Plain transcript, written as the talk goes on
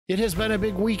It has been a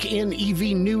big week in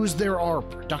EV news. There are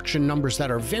production numbers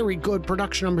that are very good,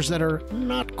 production numbers that are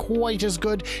not quite as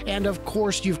good, and of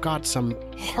course, you've got some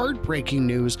heartbreaking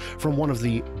news from one of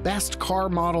the best car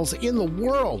models in the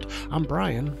world. I'm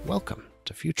Brian. Welcome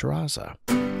to Futuraza.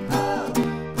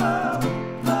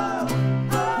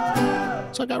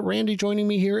 So I got Randy joining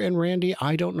me here, and Randy,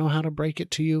 I don't know how to break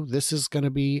it to you. This is going to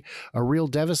be a real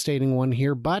devastating one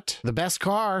here, but the best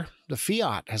car, the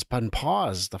Fiat, has been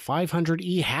paused. The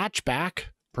 500e hatchback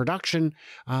production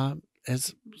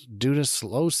is due to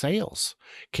slow sales.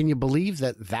 Can you believe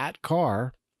that that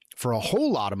car, for a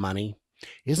whole lot of money,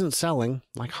 isn't selling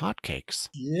like hotcakes?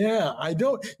 Yeah, I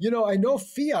don't, I know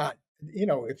Fiat,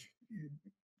 if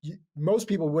most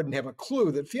people wouldn't have a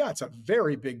clue that Fiat's a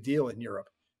very big deal in Europe.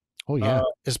 Oh, yeah,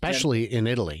 especially in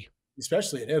Italy.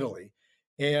 Especially in Italy.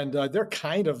 And they're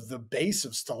kind of the base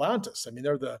of Stellantis. I mean,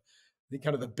 they're the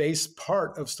kind of the base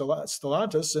part of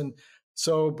Stellantis. And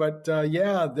so, but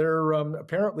yeah, they're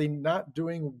apparently not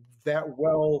doing that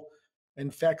well.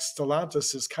 In fact,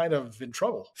 Stellantis is kind of in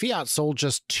trouble. Fiat sold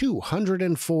just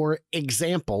 204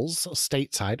 examples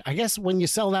stateside. I guess when you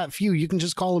sell that few, you can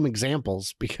just call them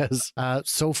examples because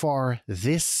so far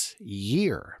this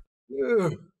year.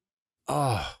 Ugh.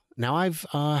 Oh. Now, I've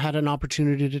had an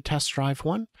opportunity to test drive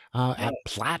one at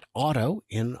Platt Auto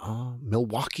in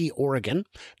Milwaukee, Oregon,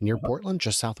 near Portland,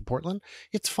 just south of Portland.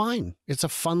 It's fine. It's a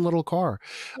fun little car.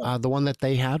 The one that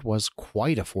they had was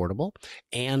quite affordable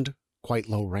and quite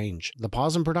low range. The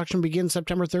pause in production begins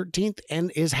September 13th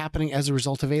and is happening as a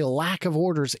result of a lack of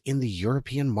orders in the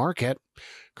European market.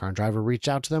 Car and Driver reached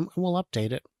out to them and we'll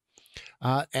update it.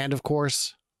 And of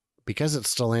course, because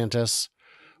it's Stellantis,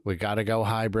 we got to go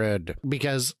hybrid,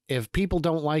 because if people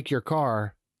don't like your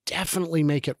car, definitely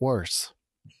make it worse.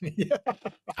 Yeah.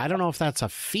 I don't know if that's a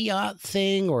Fiat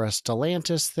thing or a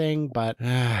Stellantis thing, but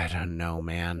I don't know,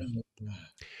 man.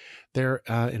 They're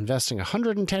investing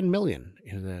 $110 million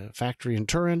in the factory in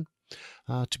Turin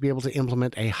to be able to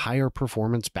implement a higher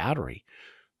performance battery.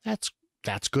 That's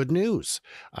good news.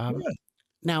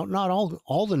 Now, not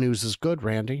all the news is good,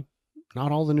 Randy.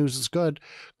 Not all the news is good.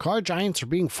 Car giants are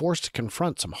being forced to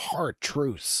confront some hard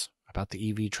truths about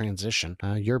the EV transition.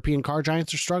 European car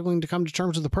giants are struggling to come to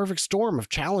terms with the perfect storm of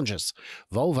challenges.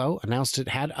 Volvo announced it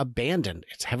had abandoned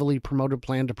its heavily promoted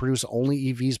plan to produce only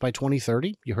EVs by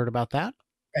 2030. You heard about that?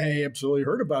 I absolutely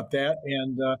heard about that.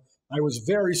 And I was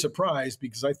very surprised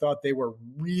because I thought they were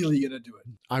really going to do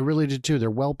it. I really did too.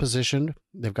 They're well positioned.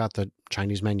 They've got the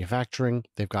Chinese manufacturing.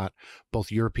 They've got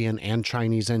both European and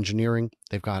Chinese engineering.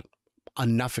 They've got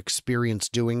enough experience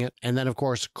doing it. And then, of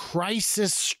course,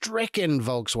 crisis-stricken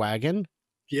Volkswagen.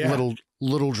 Yeah.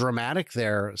 Little dramatic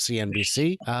there,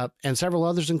 CNBC. And several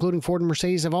others, including Ford and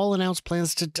Mercedes, have all announced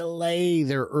plans to delay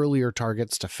their earlier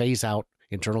targets to phase out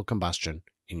internal combustion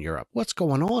in Europe. What's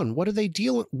going on? What do they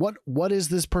deal with? What is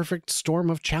this perfect storm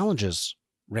of challenges,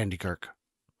 Randy Kirk?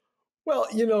 Well,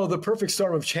 the perfect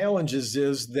storm of challenges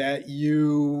is that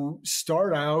you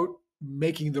start out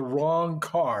making the wrong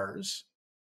cars,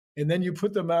 and then you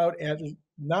put them out at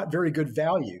not very good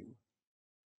value,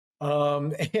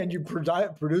 and you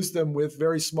produce them with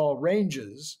very small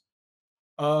ranges,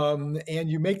 and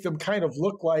you make them kind of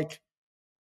look like,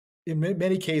 in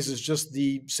many cases, just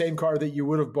the same car that you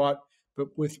would have bought, but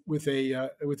with a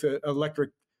electric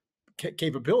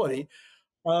capability.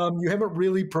 You haven't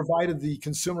really provided the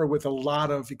consumer with a lot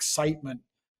of excitement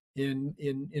in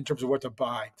terms of what to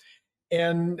buy,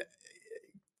 and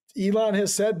Elon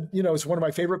has said, it's one of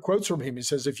my favorite quotes from him. He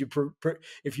says, if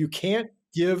you can't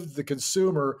give the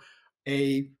consumer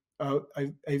a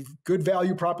good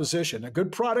value proposition, a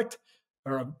good product,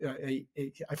 or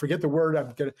I forget the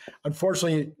word.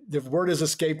 Unfortunately, the word has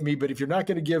escaped me. But if you're not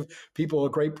going to give people a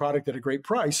great product at a great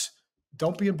price,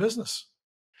 don't be in business.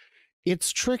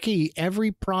 It's tricky.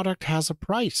 Every product has a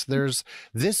price. There's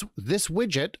this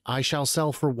widget I shall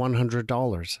sell for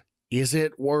 $100. Is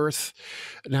it worth?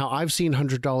 Now, I've seen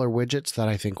 $100 widgets that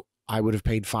I think I would have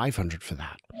paid $500 for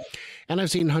that. And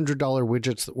I've seen $100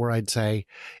 widgets where I'd say,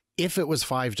 if it was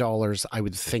 $5, I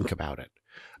would think about it.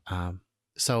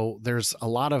 So there's a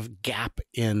lot of gap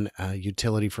in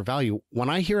utility for value. When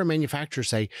I hear a manufacturer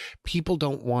say, people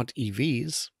don't want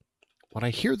EVs, what I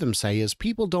hear them say is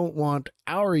people don't want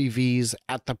our EVs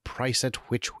at the price at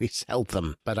which we sell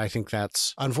them. But I think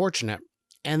that's unfortunate.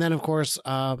 And then, of course,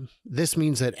 this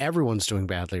means that everyone's doing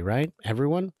badly, right?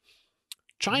 Everyone.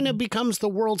 China becomes the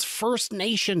world's first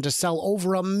nation to sell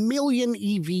over 1 million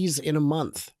EVs in a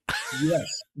month. Yes,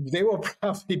 they will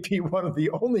probably be one of the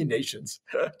only nations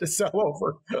to sell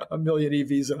over 1 million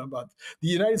EVs in a month. The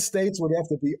United States would have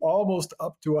to be almost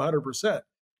up to 100%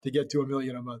 to get to 1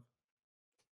 million a month.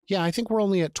 Yeah, I think we're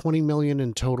only at 20 million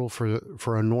in total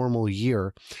for a normal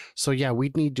year. So yeah,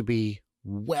 we'd need to be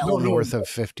well north of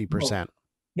 50%.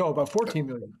 No, about 14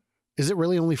 million. Is it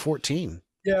really only 14?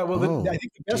 Yeah, well, Oh, I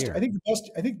think the best, dear. I think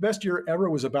the best year ever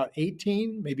was about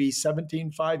 18, maybe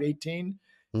 17.5, 18.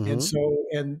 And Mm-hmm. so,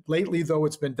 and lately though,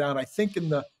 it's been down, I think in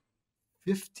the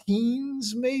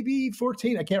 15s, maybe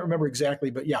 14. I can't remember exactly,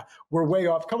 but yeah, we're way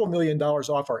off, a couple $1 million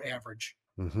off our average,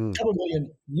 Mm-hmm. a couple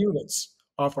million units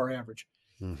off our average.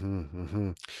 Mm-hmm.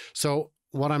 Mm-hmm. So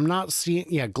what I'm not seeing,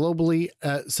 yeah, globally,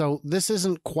 so this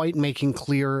isn't quite making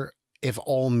clear if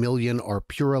all million are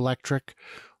pure electric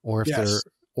or if Yes.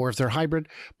 they're hybrid,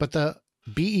 but the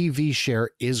BEV share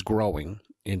is growing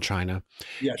in China.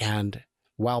 Yes. And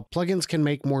while plugins can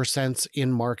make more sense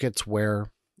in markets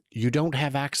where you don't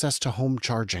have access to home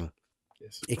charging,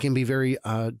 Yes. it can be very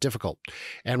difficult.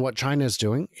 And what China is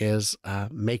doing is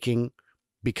making,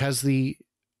 because the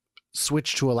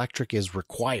switch to electric is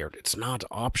required, it's not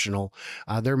optional,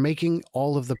 they're making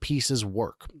all of the pieces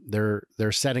work. They're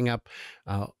setting up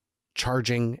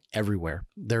charging everywhere.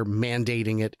 They're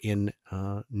mandating it in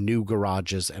new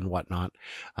garages and whatnot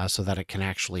so that it can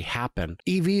actually happen.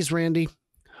 EVs, Randy,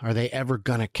 are they ever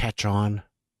gonna catch on?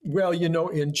 Well, you know,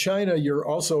 in China,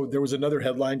 there was another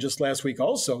headline just last week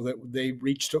also that they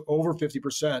reached to over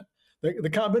 50%. The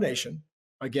combination,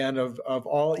 again, of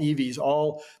all EVs,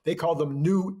 all they call them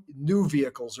new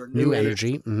vehicles or New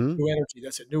energy. Mm-hmm. New energy.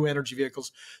 That's it. New energy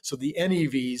vehicles. So the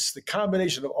NEVs, the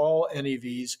combination of all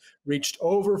NEVs reached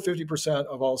over 50%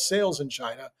 of all sales in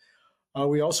China.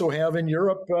 We also have in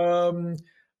Europe,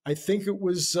 I think it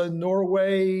was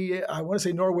Norway. I want to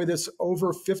say Norway. That's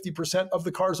over 50% of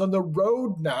the cars on the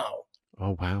road now.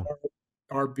 Oh, wow.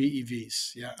 Are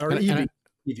BEVs. Yeah. Or EVs.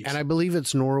 EVs. And I believe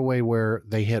it's Norway where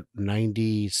they hit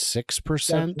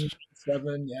 96%.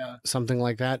 7, yeah. Something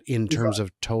like that in terms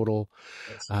of total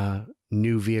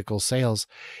new vehicle sales.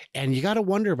 And you got to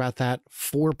wonder about that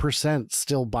 4%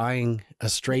 still buying a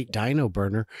straight dyno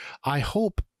burner.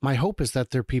 My hope is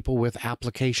that there are people with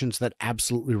applications that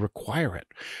absolutely require it,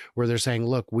 where they're saying,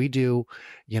 look, we do,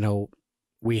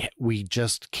 we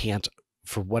just can't,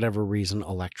 for whatever reason,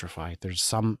 electrify. There's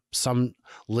some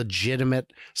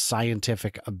legitimate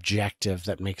scientific objective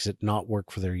that makes it not work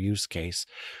for their use case.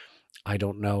 I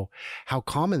don't know how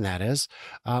common that is.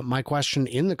 My question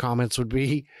in the comments would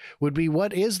be,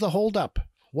 what is the holdup?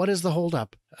 What is the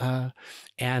holdup?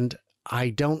 And I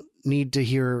don't need to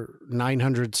hear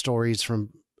 900 stories from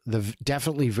the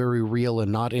definitely very real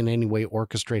and not in any way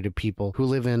orchestrated people who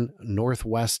live in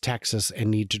Northwest Texas and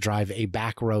need to drive a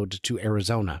back road to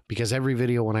Arizona. Because every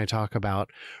video when I talk about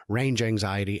range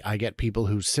anxiety, I get people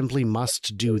who simply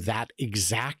must do that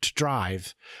exact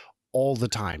drive all the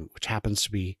time, which happens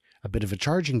to be a bit of a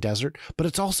charging desert, but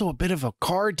it's also a bit of a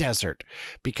car desert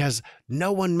because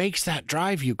no one makes that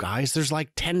drive, you guys. There's like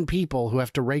 10 people who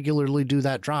have to regularly do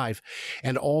that drive,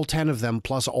 and all 10 of them,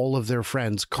 plus all of their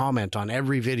friends, comment on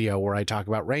every video where I talk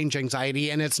about range anxiety,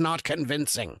 and it's not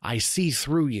convincing. I see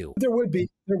through you. There would be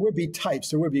types.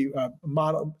 There would be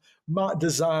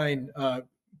design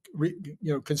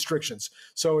constrictions.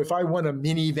 So if I want a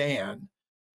minivan,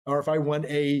 or if I want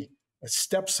a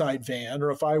step side van, or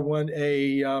if I want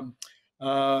a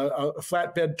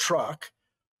flatbed truck,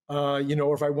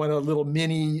 or if I want a little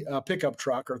mini pickup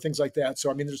truck or things like that. So,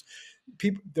 I mean,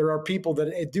 there are people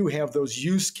that do have those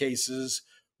use cases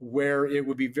where it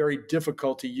would be very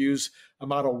difficult to use a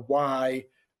Model Y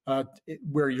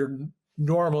where you're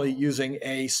normally using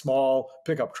a small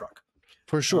pickup truck.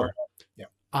 For sure. Yeah.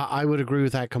 I would agree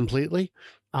with that completely.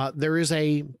 There is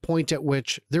a point at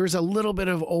which there is a little bit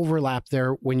of overlap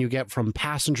there when you get from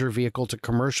passenger vehicle to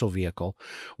commercial vehicle,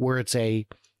 where it's like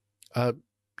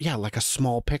a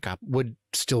small pickup would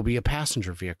still be a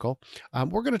passenger vehicle.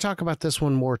 We're going to talk about this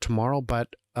one more tomorrow, but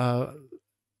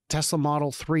Tesla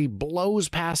Model 3 blows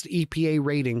past EPA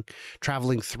rating,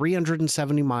 traveling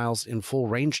 370 miles in full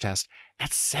range test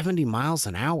at 70 miles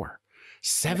an hour.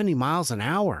 70 miles an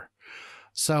hour.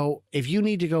 So if you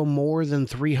need to go more than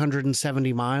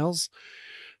 370 miles,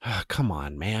 come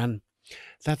on, man.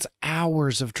 That's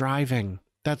hours of driving.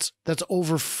 That's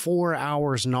over 4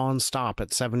 hours nonstop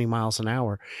at 70 miles an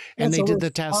hour. And they did the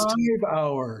test. 5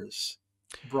 hours,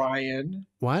 Brian.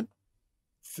 What?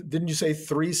 Didn't you say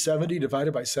 370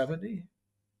 divided by 70?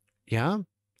 Yeah.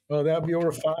 Well, that'd be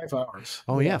over 5 hours.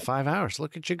 Oh, yeah, 5 hours.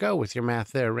 Look at you go with your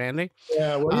math there, Randy.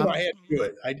 Yeah, well, I had to do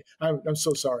it. I'm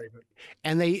so sorry. But.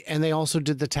 And they also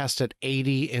did the test at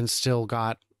 80 and still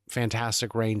got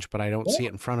fantastic range, but I don't see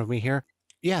it in front of me here.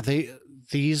 Yeah, the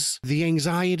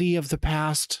anxiety of the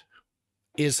past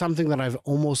is something that I've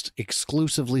almost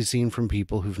exclusively seen from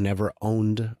people who've never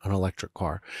owned an electric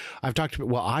car. I've talked about,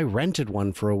 well, I rented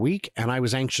one for a week and I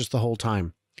was anxious the whole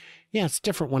time. Yeah, it's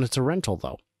different when it's a rental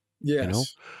though. Yes. You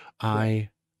know,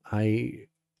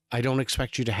 I don't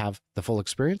expect you to have the full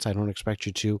experience. I don't expect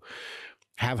you to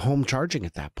have home charging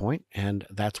at that point. And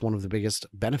that's one of the biggest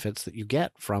benefits that you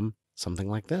get from something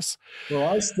like this. Well,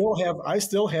 I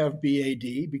still have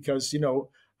BAD because,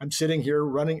 I'm sitting here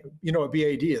running, what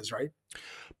BAD is, right?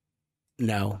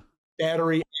 No.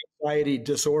 Battery anxiety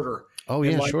disorder. Oh,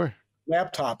 yeah, sure.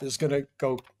 Laptop is going to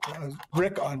go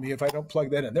brick on me if I don't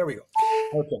plug that in. There we go.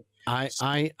 Okay.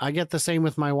 I get the same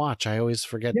with my watch. I always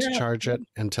forget to charge it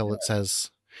until it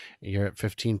says you're at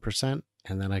 15%.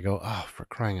 And then I go, oh, for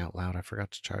crying out loud, I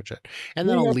forgot to charge it. And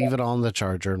then I'll leave it on the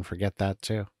charger and forget that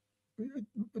too.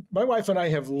 My wife and I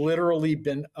have literally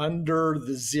been under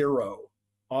the zero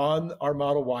on our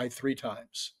Model Y 3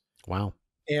 times. Wow.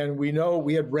 And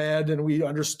we had read and we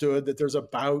understood that there's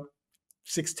about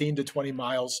 16 to 20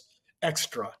 miles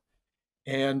extra.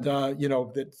 And,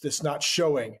 that it's not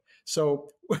showing. So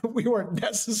we weren't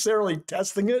necessarily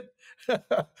testing it,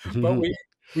 but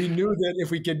we knew that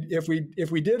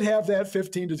if we did have that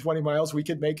 15 to 20 miles, we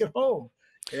could make it home.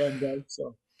 And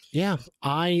yeah,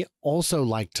 I also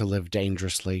like to live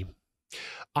dangerously.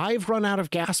 I've run out of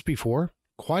gas before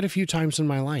quite a few times in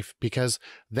my life because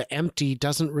the empty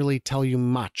doesn't really tell you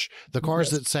much. The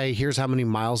cars that say, here's how many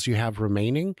miles you have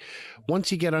remaining.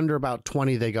 Once you get under about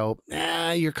 20, they go,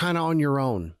 you're kind of on your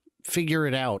own. Figure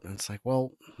it out. And it's like,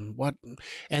 well, what?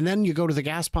 And then you go to the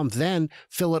gas pump, then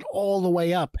fill it all the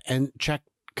way up and check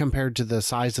compared to the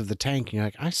size of the tank. And you're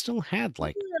like, I still had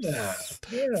like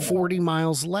 40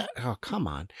 miles left. Oh, come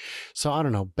on. So I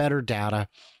don't know, better data.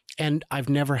 And I've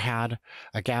never had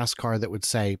a gas car that would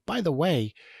say, by the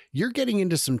way, you're getting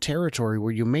into some territory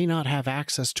where you may not have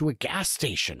access to a gas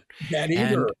station. That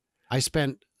either. And I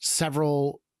spent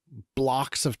several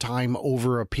blocks of time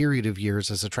over a period of years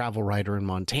as a travel writer in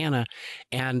Montana.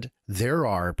 And there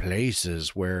are places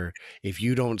where if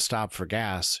you don't stop for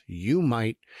gas,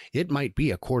 it might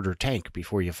be a quarter tank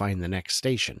before you find the next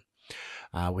station,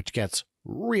 which gets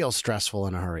real stressful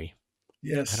in a hurry.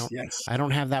 Yes, I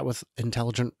don't have that with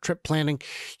intelligent trip planning.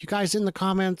 You guys in the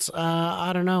comments,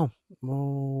 I don't know.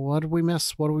 What did we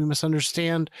miss? What do we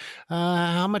misunderstand?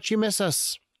 How much you miss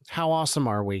us? How awesome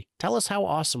are we? Tell us how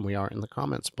awesome we are in the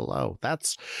comments below.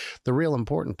 That's the real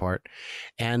important part.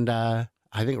 And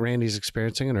I think Randy's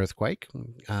experiencing an earthquake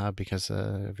because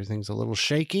everything's a little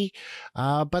shaky.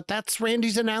 But that's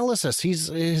Randy's analysis.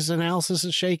 His analysis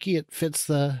is shaky. It fits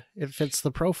the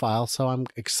profile. So I'm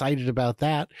excited about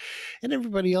that. And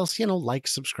everybody else, like,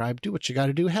 subscribe, do what you got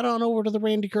to do. Head on over to the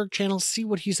Randy Kirk channel, see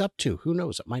what he's up to. Who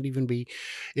knows? It might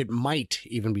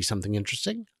even be something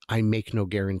interesting. I make no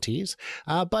guarantees.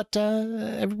 But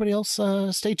everybody else,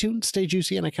 stay tuned, stay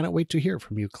juicy, and I cannot wait to hear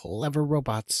from you clever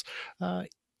robots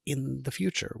in the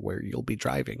future where you'll be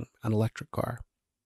driving an electric car.